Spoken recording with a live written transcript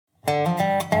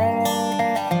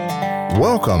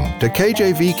Welcome to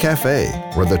KJV Cafe,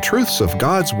 where the truths of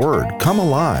God's Word come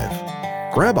alive.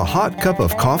 Grab a hot cup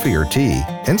of coffee or tea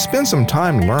and spend some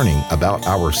time learning about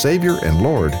our Savior and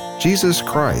Lord, Jesus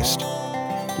Christ.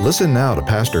 Listen now to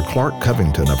Pastor Clark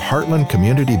Covington of Heartland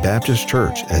Community Baptist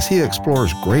Church as he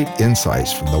explores great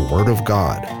insights from the Word of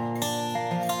God.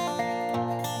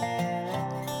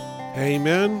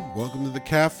 Amen. Welcome to the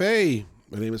cafe.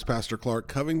 My name is Pastor Clark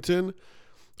Covington,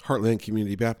 Heartland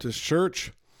Community Baptist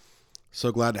Church.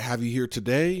 So glad to have you here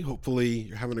today. Hopefully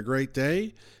you're having a great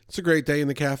day. It's a great day in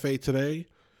the cafe today.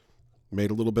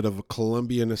 Made a little bit of a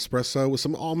Colombian espresso with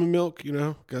some almond milk,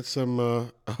 got some,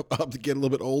 up to get a little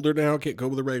bit older now. Can't go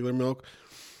with the regular milk,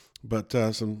 but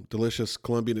some delicious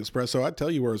Colombian espresso. I'd tell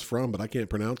you where it's from, but I can't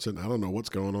pronounce it. I don't know what's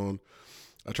going on.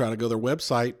 I tried to go to their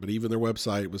website, but even their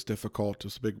website was difficult.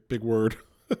 It's a big word,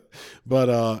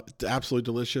 but absolutely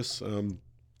delicious.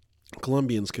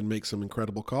 Colombians can make some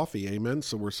incredible coffee. Amen.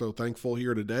 So we're so thankful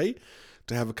here today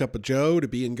to have a cup of Joe, to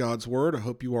be in God's Word. I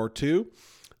hope you are too.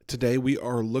 Today we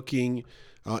are looking,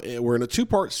 we're in a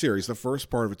two-part series, the first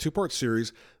part of a two-part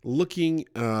series, looking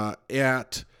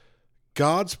at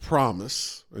God's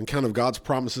promise and kind of God's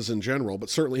promises in general, but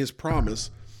certainly his promise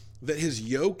that his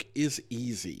yoke is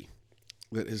easy.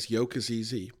 That his yoke is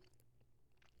easy.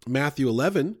 Matthew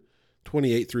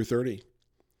 11:28 through 30.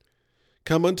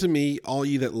 Come unto me, all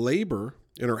ye that labor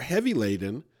and are heavy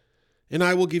laden, and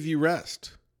I will give you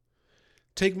rest.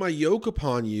 Take my yoke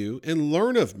upon you and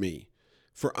learn of me,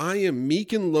 for I am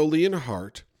meek and lowly in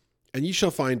heart, and ye shall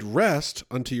find rest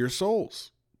unto your souls.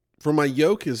 For my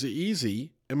yoke is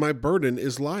easy and my burden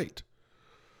is light.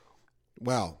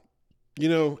 Wow.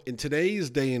 In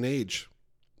today's day and age,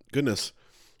 goodness,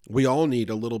 we all need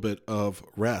a little bit of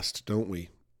rest, don't we?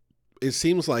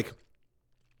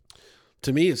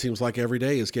 To me, it seems like every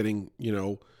day is getting,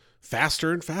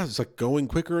 faster and faster. It's like going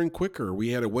quicker and quicker. We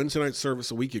had a Wednesday night service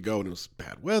a week ago, and it was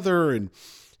bad weather, and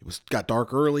got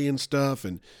dark early and stuff.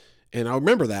 And I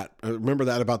remember that.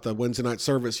 About the Wednesday night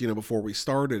service, before we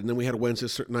started. And then we had a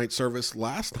Wednesday night service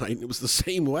last night, and it was the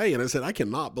same way. And I said, I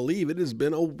cannot believe it has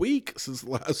been a week since the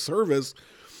last service.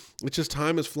 It's just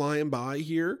time is flying by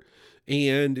here.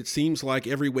 And it seems like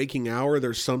every waking hour,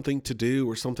 there's something to do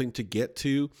or something to get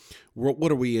to.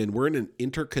 What are we in? We're in an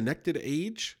interconnected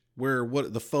age where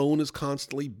the phone is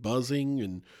constantly buzzing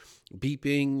and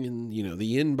beeping and,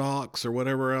 the inbox or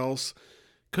whatever else.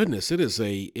 Goodness, it is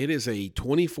a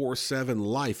 24/7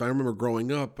 life. I remember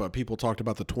growing up, people talked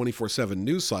about the 24/7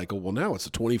 news cycle. Well, now it's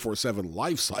a 24/7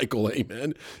 life cycle.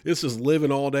 Amen. This is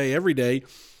living all day, every day,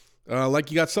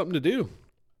 like you got something to do.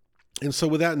 And so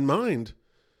with that in mind,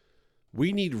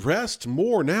 we need rest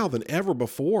more now than ever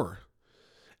before.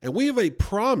 And we have a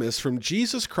promise from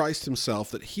Jesus Christ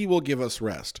himself that he will give us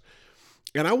rest.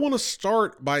 And I want to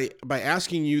start by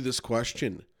asking you this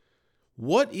question.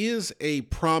 What is a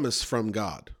promise from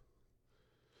God?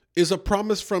 Is a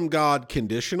promise from God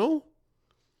conditional?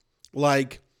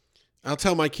 Like, I'll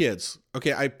tell my kids,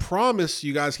 okay, I promise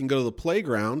you guys can go to the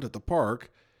playground at the park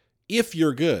if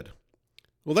you're good.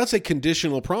 Well, that's a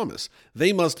conditional promise.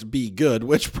 They must be good,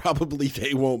 which probably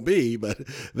they won't be, but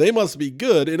they must be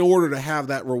good in order to have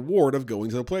that reward of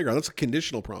going to the playground. That's a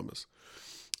conditional promise.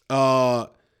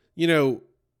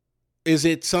 Is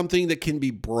it something that can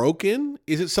be broken?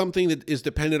 Is it something that is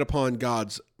dependent upon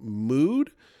God's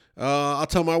mood? I'll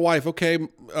tell my wife, okay,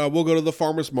 we'll go to the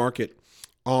farmer's market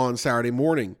on Saturday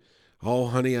morning. Oh,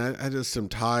 honey, I just am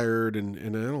tired and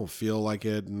I don't feel like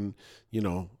it. And,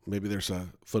 maybe there's a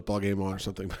football game on or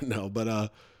something, but no.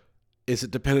 But is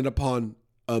it dependent upon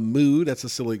a mood? That's a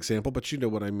silly example, but you know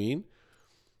what I mean.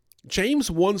 James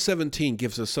 1:17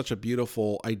 gives us such a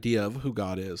beautiful idea of who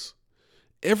God is.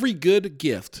 Every good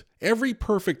gift, every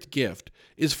perfect gift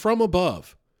is from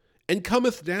above and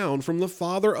cometh down from the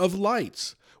Father of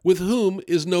lights, with whom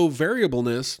is no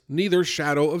variableness, neither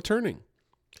shadow of turning.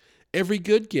 Every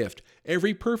good gift,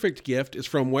 every perfect gift is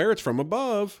from where? It's from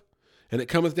above. And it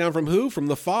cometh down from who? From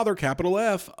the Father, capital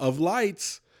F, of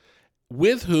lights,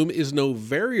 with whom is no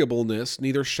variableness,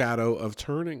 neither shadow of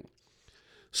turning.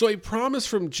 So a promise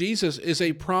from Jesus is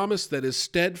a promise that is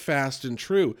steadfast and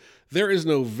true. There is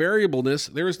no variableness.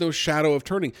 There is no shadow of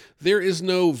turning. There is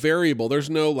no variable. There's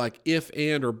no like if,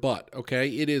 and, or but, okay?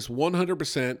 It is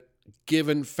 100%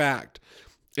 given fact.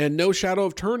 And no shadow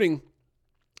of turning.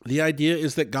 The idea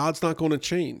is that God's not going to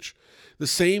change. The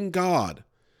same God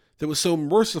that was so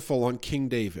merciful on King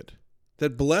David,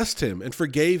 that blessed him and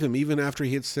forgave him even after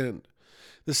he had sinned.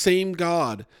 The same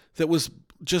God that was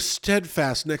just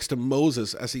steadfast next to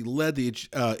Moses as he led the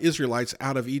Israelites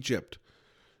out of Egypt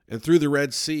and through the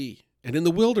Red Sea and in the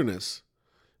wilderness.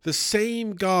 The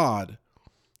same God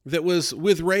that was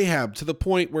with Rahab to the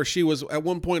point where she was at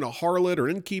one point a harlot or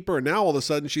innkeeper, and now all of a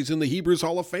sudden she's in the Hebrews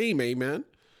Hall of Fame, amen?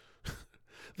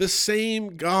 The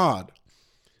same God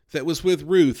that was with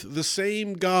Ruth, the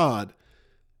same God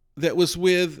that was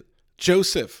with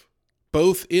Joseph,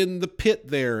 both in the pit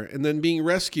there and then being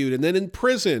rescued and then in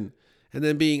prison and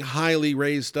then being highly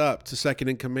raised up to second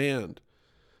in command.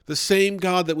 The same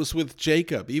God that was with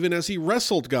Jacob, even as he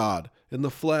wrestled God in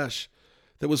the flesh,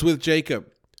 that was with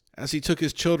Jacob as he took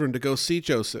his children to go see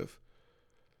Joseph.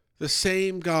 The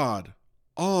same God,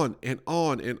 on and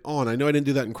on and on. I know I didn't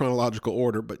do that in chronological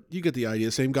order, but you get the idea.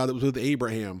 The same God that was with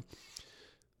Abraham.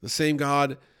 The same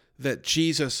God that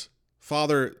Jesus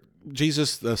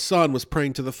the Son was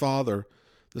praying to the Father.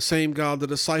 The same God the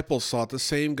disciples sought. The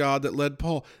same God that led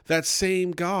Paul. That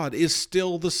same God is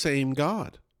still the same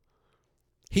God.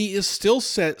 He is still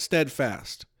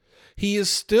steadfast. He is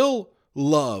still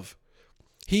love.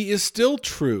 He is still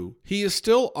true. He is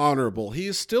still honorable. He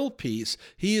is still peace.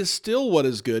 He is still what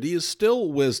is good. He is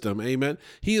still wisdom. Amen.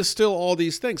 He is still all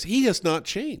these things. He has not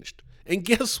changed. And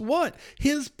guess what?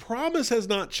 His promise has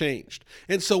not changed.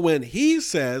 And so when he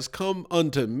says, come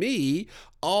unto me,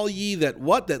 all ye that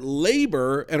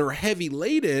labor and are heavy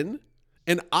laden,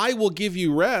 and I will give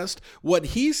you rest. What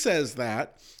he says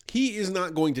that, he is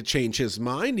not going to change his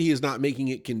mind. He is not making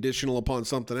it conditional upon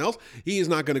something else. He is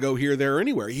not going to go here, there, or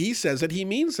anywhere. He says that he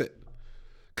means it.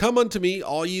 Come unto me,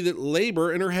 all ye that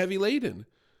labor and are heavy laden.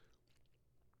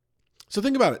 So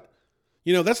think about it.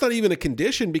 That's not even a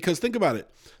condition, because think about it.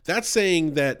 That's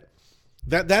saying that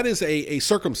is a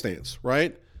circumstance,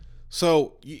 right?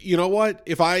 So you know what?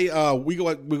 If we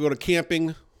go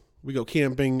camping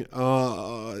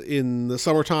in the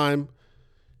summertime.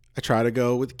 I try to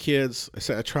go with kids. I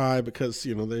say I try because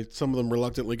some of them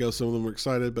reluctantly go, some of them are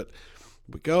excited, but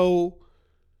we go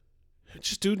and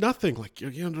just do nothing. Like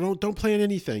don't plan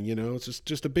anything. It's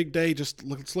just a big day.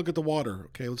 Let's look at the water.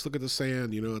 Okay, let's look at the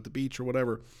sand. At the beach or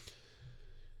whatever.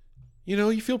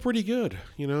 You feel pretty good.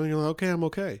 You're like, okay, I'm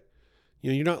okay.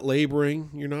 You're not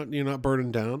laboring. You're not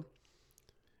burdened down,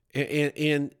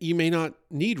 and you may not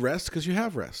need rest because you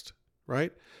have rest,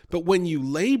 right? But when you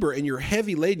labor and you're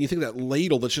heavy laden, you think that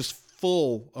ladle that's just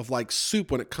full of like soup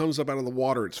when it comes up out of the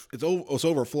water, it's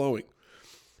overflowing.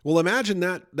 Well, imagine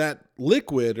that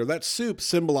liquid or that soup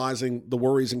symbolizing the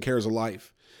worries and cares of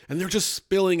life, and they're just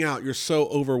spilling out. You're so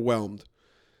overwhelmed.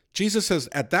 Jesus says,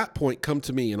 at that point, come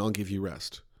to me and I'll give you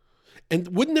rest. And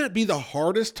wouldn't that be the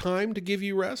hardest time to give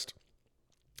you rest?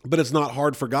 But it's not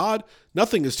hard for God.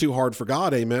 Nothing is too hard for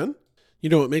God. Amen.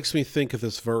 It makes me think of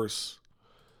this verse.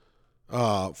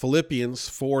 Philippians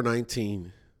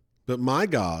 4:19, but my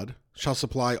God shall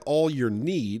supply all your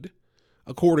need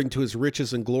according to his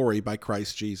riches and glory by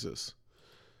Christ Jesus.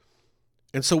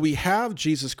 And so we have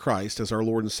Jesus Christ as our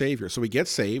Lord and Savior. So we get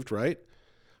saved, right?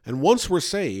 And once we're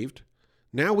saved,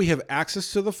 now we have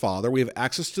access to the Father. We have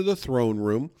access to the throne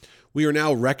room. We are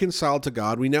now reconciled to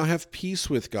God. We now have peace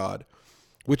with God,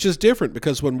 which is different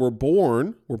because when we're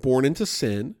born into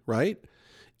sin, right?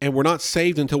 And we're not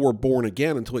saved until we're born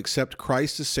again, until we accept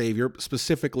Christ as Savior,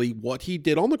 specifically what he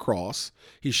did on the cross.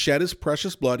 He shed his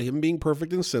precious blood, him being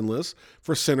perfect and sinless,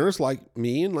 for sinners like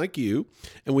me and like you.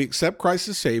 And we accept Christ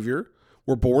as Savior.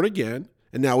 We're born again.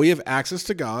 And now we have access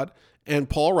to God. And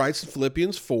Paul writes in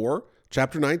Philippians 4,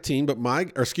 chapter 19,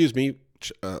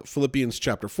 Philippians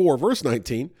chapter 4, verse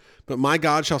 19, but my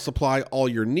God shall supply all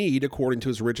your need according to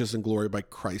his riches and glory by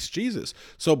Christ Jesus.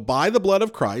 So by the blood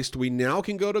of Christ, we now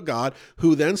can go to God,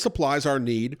 who then supplies our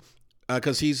need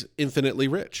because he's infinitely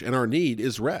rich, and our need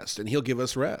is rest, and he'll give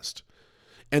us rest.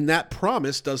 And that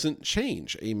promise doesn't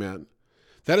change. Amen.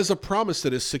 That is a promise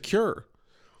that is secure.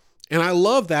 And I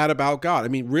love that about God. I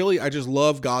mean, really, I just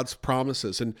love God's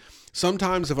promises. And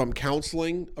sometimes if I'm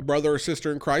counseling a brother or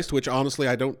sister in Christ, which honestly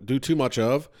I don't do too much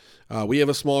of, we have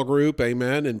a small group,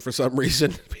 amen. And for some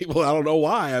reason, people, I don't know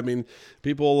why. I mean,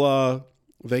 people,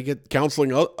 they get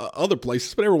counseling other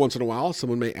places, but every once in a while,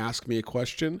 someone may ask me a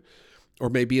question or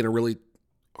maybe in a really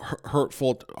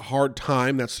hurtful, hard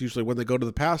time. That's usually when they go to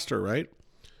the pastor, right?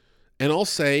 And I'll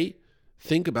say,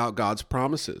 think about God's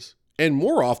promises. And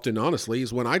more often, honestly,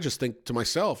 is when I just think to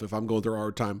myself, if I'm going through a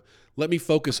hard time, let me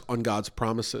focus on God's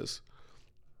promises.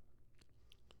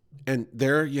 And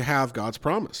there you have God's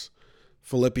promise.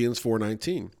 Philippians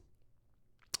 4:19.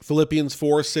 Philippians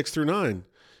 4:6-9.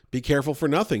 Be careful for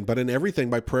nothing, but in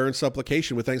everything by prayer and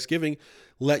supplication with thanksgiving,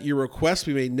 let your requests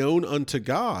be made known unto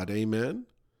God. Amen.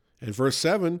 And verse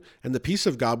 7, and the peace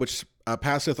of God, which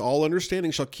passeth all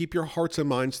understanding, shall keep your hearts and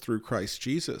minds through Christ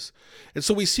Jesus. And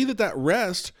so we see that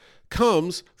rest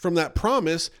comes from that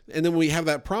promise. And then when we have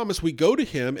that promise, we go to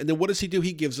him. And then what does he do?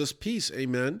 He gives us peace.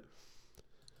 Amen.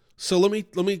 So let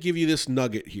me give you this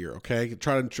nugget here, okay?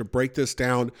 Try to break this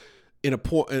down in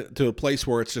to a place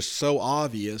where it's just so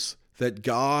obvious that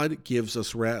God gives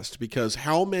us rest, because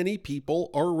how many people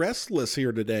are restless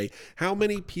here today? How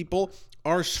many people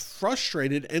are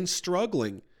frustrated and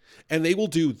struggling? And they will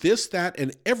do this, that,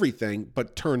 and everything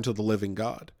but turn to the living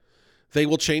God. They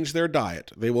will change their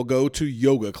diet. They will go to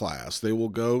yoga class. They will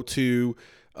go to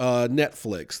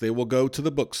Netflix. They will go to the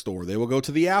bookstore. They will go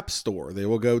to the app store. They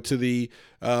will go to the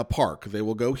park. They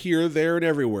will go here, there, and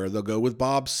everywhere. They'll go with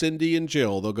Bob, Cindy, and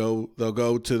Jill. They'll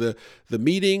go to the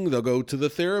meeting. They'll go to the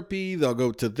therapy. They'll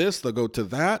go to this. They'll go to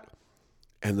that.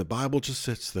 And the Bible just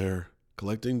sits there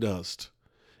collecting dust.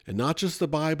 And not just the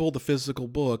Bible, the physical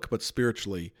book, but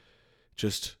spiritually,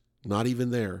 just not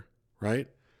even there, right?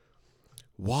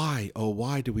 Why? Oh,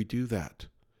 why do we do that?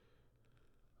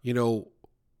 You know,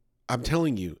 I'm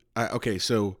telling you,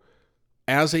 so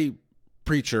as a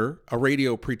preacher, a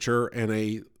radio preacher, and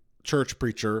a church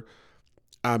preacher,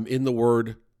 I'm in the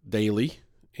Word daily,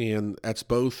 and that's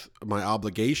both my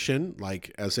obligation,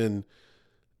 like as in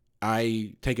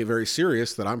I take it very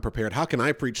serious that I'm prepared. How can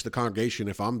I preach the congregation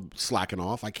if I'm slacking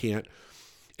off? I can't.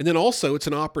 And then also it's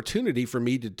an opportunity for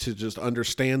me to just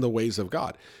understand the ways of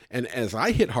God. And as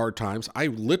I hit hard times, I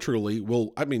literally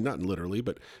will, I mean, not literally,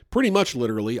 but pretty much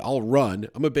literally, I'll run.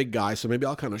 I'm a big guy, so maybe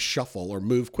I'll kind of shuffle or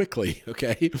move quickly,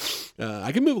 okay?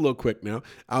 I can move a little quick now.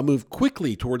 I'll move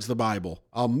quickly towards the Bible.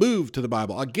 I'll move to the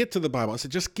Bible. I'll get to the Bible. I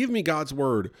said, just give me God's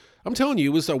word. I'm telling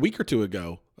you, it was a week or two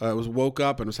ago. I woke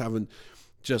up and was having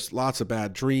just lots of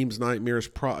bad dreams, nightmares.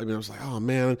 I was like, oh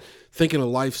man, thinking of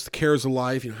life, the cares of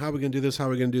life. How are we going to do this? How are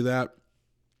we going to do that?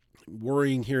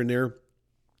 Worrying here and there.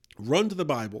 Run to the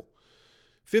Bible.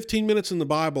 15 minutes in the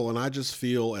Bible, and I just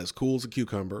feel as cool as a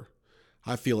cucumber.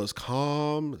 I feel as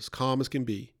calm as can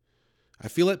be. I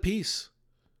feel at peace.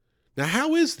 Now,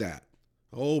 how is that?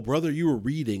 Oh, brother, you were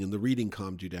reading and the reading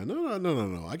calmed you down.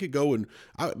 No. I could go and,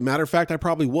 matter of fact, I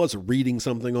probably was reading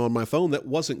something on my phone that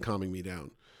wasn't calming me down.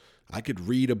 I could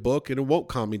read a book and it won't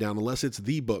calm me down unless it's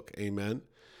the book. Amen.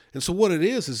 And so what it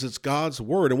is it's God's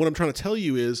word. And what I'm trying to tell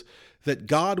you is that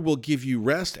God will give you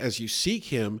rest as you seek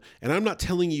him. And I'm not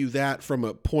telling you that from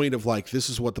a point of like, this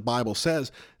is what the Bible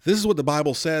says. This is what the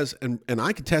Bible says. And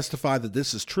I can testify that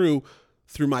this is true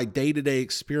through my day-to-day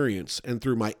experience and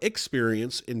through my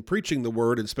experience in preaching the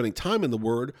word and spending time in the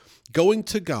word, going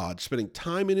to God, spending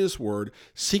time in his word,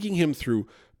 seeking him through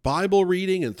Bible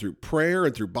reading and through prayer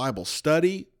and through Bible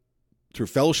study, through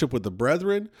fellowship with the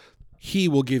brethren. He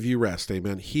will give you rest.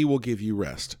 Amen. He will give you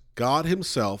rest. God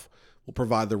himself will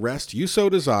provide the rest you so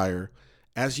desire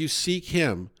as you seek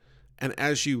him and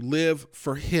as you live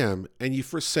for him and you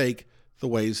forsake the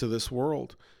ways of this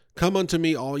world. Come unto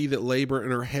me, all ye that labor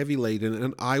and are heavy laden,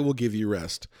 and I will give you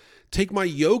rest. Take my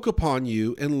yoke upon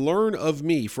you and learn of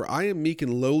me, for I am meek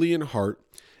and lowly in heart,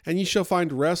 and ye shall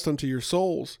find rest unto your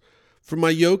souls. For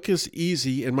my yoke is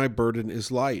easy and my burden is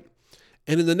light.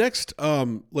 And in the next,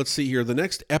 the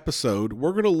next episode,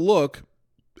 we're going to look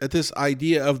at this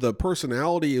idea of the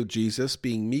personality of Jesus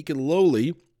being meek and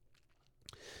lowly,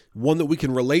 one that we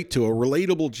can relate to, a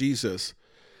relatable Jesus,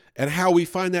 and how we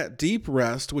find that deep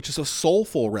rest, which is a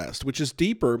soulful rest, which is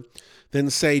deeper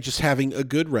than, say, just having a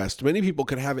good rest. Many people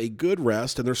can have a good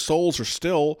rest, and their souls are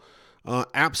still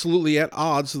absolutely at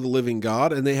odds with the living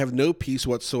God, and they have no peace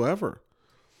whatsoever.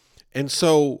 And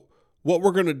so what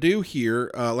we're going to do here,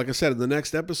 like I said, in the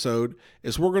next episode,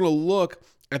 is we're going to look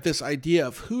at this idea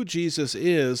of who Jesus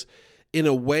is in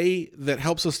a way that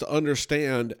helps us to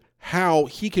understand how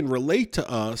he can relate to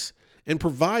us and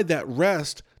provide that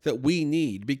rest that we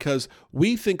need, because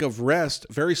we think of rest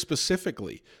very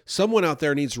specifically. Someone out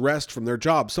there needs rest from their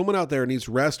job. Someone out there needs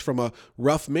rest from a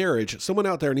rough marriage. Someone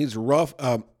out there needs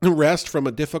rest from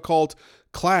a difficult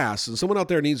class. And someone out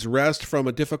there needs rest from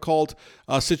a difficult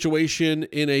situation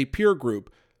in a peer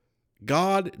group.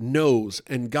 God knows,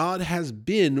 and God has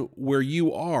been where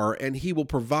you are, and he will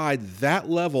provide that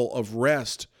level of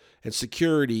rest and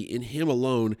security in him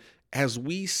alone. As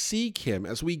we seek him,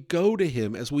 as we go to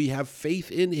him, as we have faith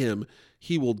in him,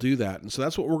 he will do that. And so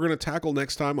that's what we're going to tackle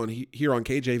next time here on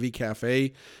KJV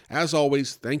Cafe. As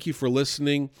always, thank you for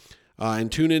listening, and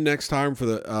tune in next time for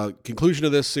the conclusion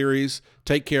of this series.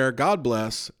 Take care, God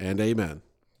bless, and amen.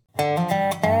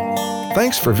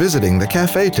 Thanks for visiting the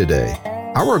cafe today.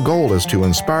 Our goal is to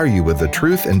inspire you with the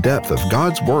truth and depth of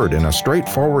God's Word in a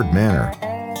straightforward manner.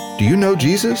 Do you know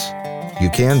Jesus? You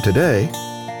can today.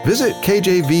 Visit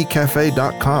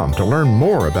kjvcafe.com to learn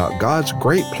more about God's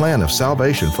great plan of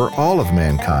salvation for all of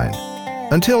mankind.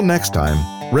 Until next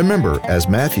time, remember, as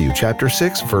Matthew chapter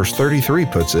 6, verse 33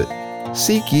 puts it,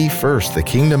 "Seek ye first the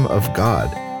kingdom of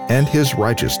God and his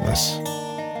righteousness."